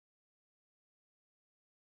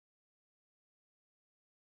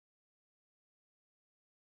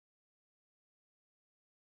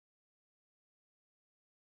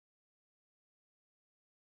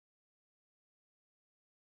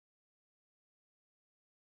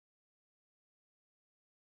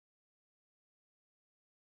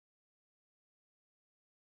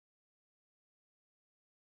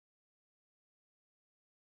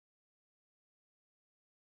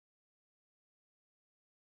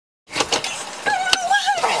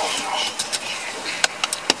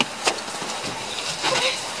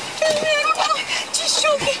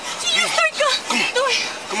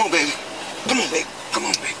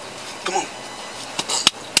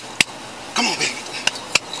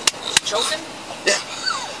choking? Yeah.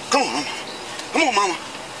 Come on, mama. Come on, mama.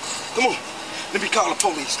 Come on. Let me call the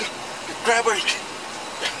police. Grab her.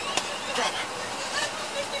 Grab her.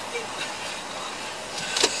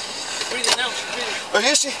 Breathing now. She's breathing. Oh,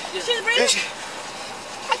 is she? Yeah. She's breathing. Is she?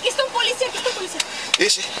 Aquí está un policía, aquí está un policía.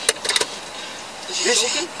 Is she? Is she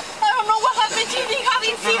choking? I don't know what happened. She's been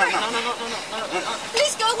having fever. No.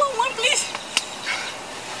 Please go, 1-1, please.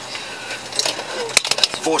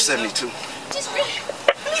 472. Just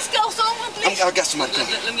please go, someone, please. I got somebody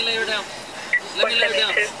coming. Let me lay her down. Let me lay her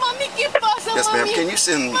down. Mami, ¿qué pasa, Yes, ma'am. mami? Can you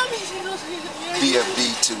send VFD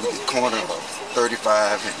to the corner of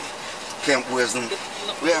 35 and Camp Wisdom?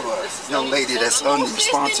 We have a young lady that's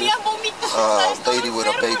unresponsive. Lady with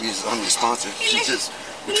a baby is unresponsive. She's just,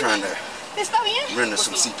 we're trying to render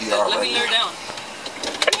some CPR Let right me lay her now.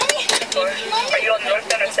 down. Are you on North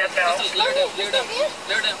Center step now? Lay her down.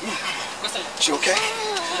 Lay her down. She okay? Lay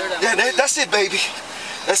her down. Yeah, that's it, baby.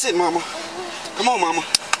 That's it, mama. Come on, mama.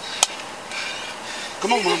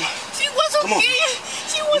 Come on, mama. She was Come on. okay.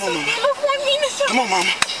 She was okay. Look, 1 minute. Come on,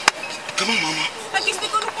 mama. Come on, mama. Aquí estoy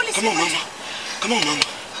con un policía. Come on, mama. Come on, mama.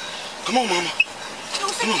 Come on, mama. No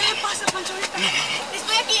sé qué le pasa, Pancho.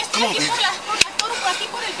 Estoy aquí Come on, baby. por la toro, por aquí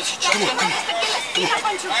por el... Come on, come on. Está aquí en la esquina,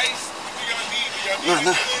 Pancho. No.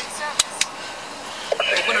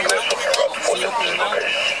 Open her mouth. Can you open her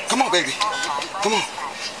mouth? Come on, baby. Come on.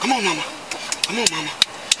 Come on, mama. Come on, mama.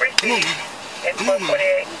 Come on, mama. Come on, mama.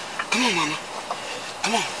 Come on, mama.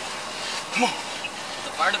 Come on. Come on. The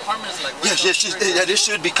fire department is like... Yeah, this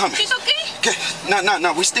should be coming. She's okay? Okay.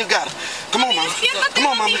 No, we still got her. Come on, mama. Come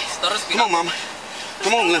on, mama. Come on, mama.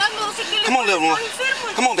 Come on, little one.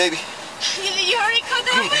 Come on, baby. You already called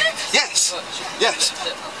the ambulance? Yes. Yes.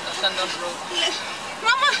 Stand down the road.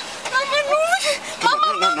 Mama,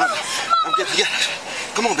 no. No. I'm getting it.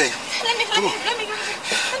 Come on, baby. Let me grab her.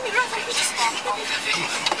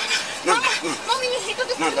 Mami, necesito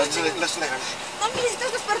despertarte. Let's lay her. Mami,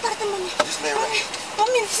 necesitas despertarte, mami. Just lay her right.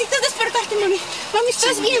 Mami, necesitas despertarte, mami. Mami,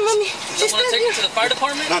 ¿estás bien, mami? You want to take her to the fire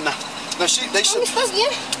department? No, they Mami, should. ¿estás bien?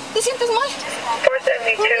 ¿Te sientes mal?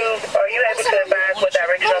 472, are you able to advise what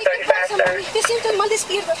direction on 35, sir? ¿Te sientes mal?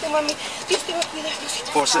 Despiértate, mami. Dios te va a cuidar.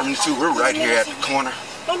 472, we're right here at the corner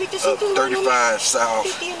Mami, ¿te of sientes mal, mami? 35 South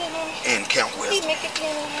 ¿Qué tiene, mami? and Camp Wisdom. Dime qué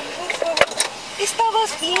tiene, mami, por favor.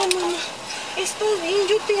 Estabas bien, mamá. Estás bien.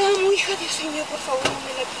 Yo te amo, hija. Dios mío, por favor, no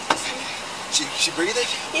me la quites, mami. She breathing?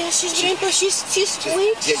 Yeah, she's breathing, but she's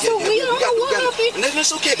weak. She's so weak. I don't know what happened. And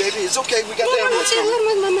it's okay, baby. It's okay. We got the No ambulance te coming.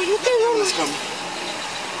 duermas, mamá. No te Ambulance duermas. coming.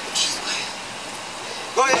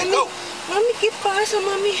 Go ahead, go. Mami, ¿qué pasa,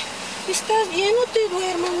 mami? ¿Estás bien? No te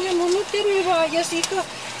duermas, mi amor. No te me vayas, hija.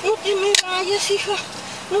 No te me vayas, hija.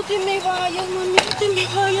 No te me vayas, mami. No te me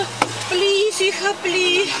vayas. Please, hija,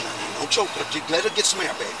 please. No, choke her. Let her get some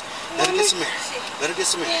air, baby. Let her get some air. Let her get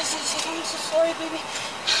some air. Yes, I'm so sorry, baby.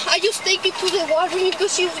 I just take it to the washroom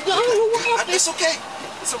because she... I don't know what happened. It's okay.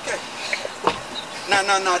 It's okay.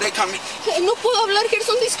 No, they coming. No puedo hablar,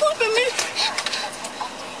 Gerson. Discúlpeme.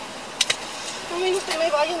 Mami, no te me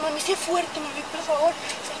vayas, mami. Sé fuerte, mami, por favor.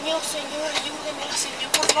 Señor, ayúdeme,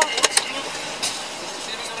 Señor, por favor, Señor.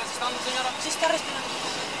 Sí está respirando.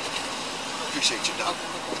 Appreciate you, dog.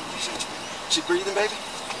 Appreciate you. She breathing, baby?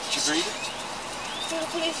 She breathing? Pero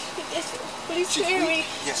please She's hurry. weak?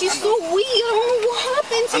 Yeah, She's I so weak. I don't know what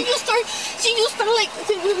happened. She just started like,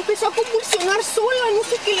 se empezó a convulsionar sola. No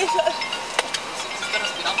sé qué le...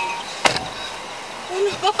 Bueno,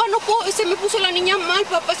 papá, no puedo. Se me puso la niña mal,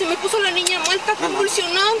 papá. Se me puso la niña mal. Está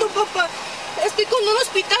convulsionando, papá. Estoy con un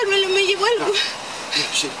hospital. Me llevó el...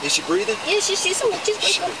 Is she breathing? Yeah, she's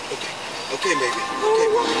breathing. Okay, baby. Okay,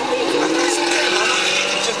 mama. It's okay, mama.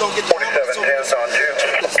 You just don't get the ambulance over here. 4710 on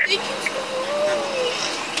 2.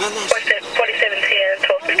 No. 4710,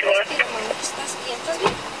 1251. ¿Estás bien?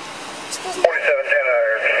 4710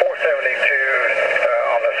 or 472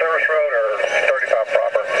 on the service road or 35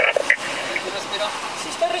 proper. Sí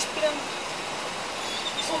está respirando.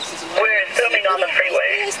 We're filming on the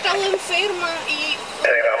freeway. He estado enferma y...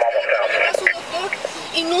 I'm almost out. A su doctor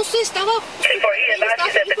y no se estaba...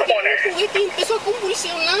 Juguete y empezó a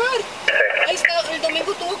convulsionar. Ahí está, el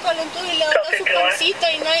domingo tuvo calentón y le da su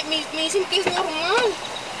pancita y me dicen que es normal.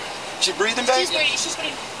 She breathing, baby? She's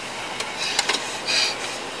breathing.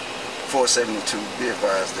 472, be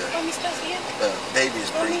advised that Mami, ¿estás bien? baby is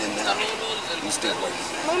breathing now. We're still waiting.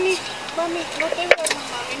 Mami, no te duermas,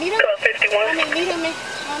 mami. Mírame. Mami, mírame.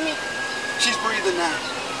 Mami. She's breathing now.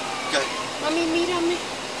 Okay. Mami, mírame.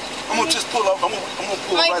 I'm gonna just pull up. I'm gonna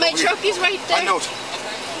pull right My over truck here. is right there. I know.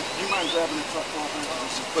 You mind grabbing the truck for me?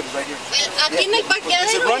 Put it right here. Aquí en el parqueadero.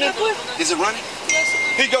 Is it running? Is it running? Yes.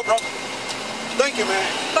 Here you go, bro. Thank you, man.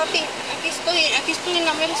 Papi, aquí estoy en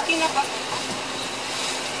la mera esquina, papi.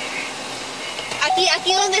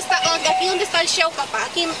 Aquí donde está el show, papá.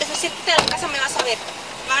 Aquí empecé cerquita de la casa, me vas a ver.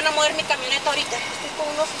 Me van a mover mi camioneta ahorita. Estoy con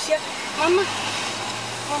un oficial. Mamá.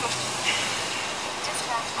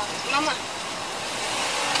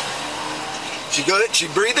 She good? She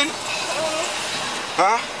breathing?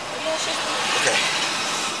 Huh? Okay.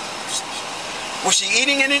 Was she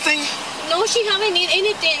eating anything? No, she haven't eaten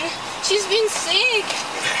anything. She's been sick.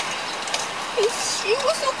 She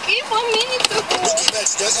was okay for a minute ago. Mookie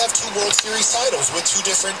Betts does have 2 World Series titles with 2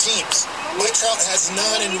 different teams. Mike Trout has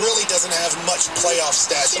none and really doesn't have much playoff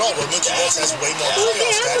stats at all, where Mookie Betts has way more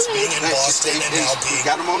playoff stats being in Boston and now being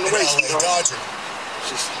an LA Dodger.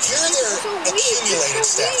 Here are their accumulated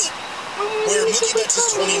stats, where Mookie Betts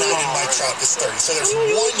is 29 and Mike Trout is 30. So there's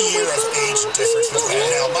 1 year of age difference between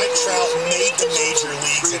them. Now, Mike Trout made the major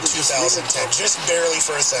leagues in 2010, just barely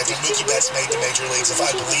for a second. Mookie Betts made the major leagues, if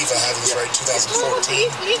I believe I have this right, in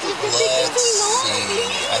 2014. Let's see.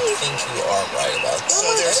 I think you are right about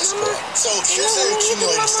that. So here's their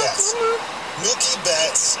accumulated stats. Mookie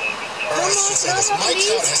Betts, or I should say this, Mike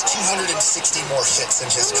Trout has 260 more hits in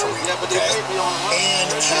his career, okay?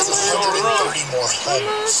 And has 130 more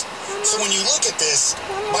homers. So when you look at this,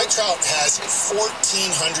 Mike Trout has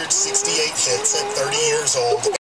 1,468 hits at 30 years old.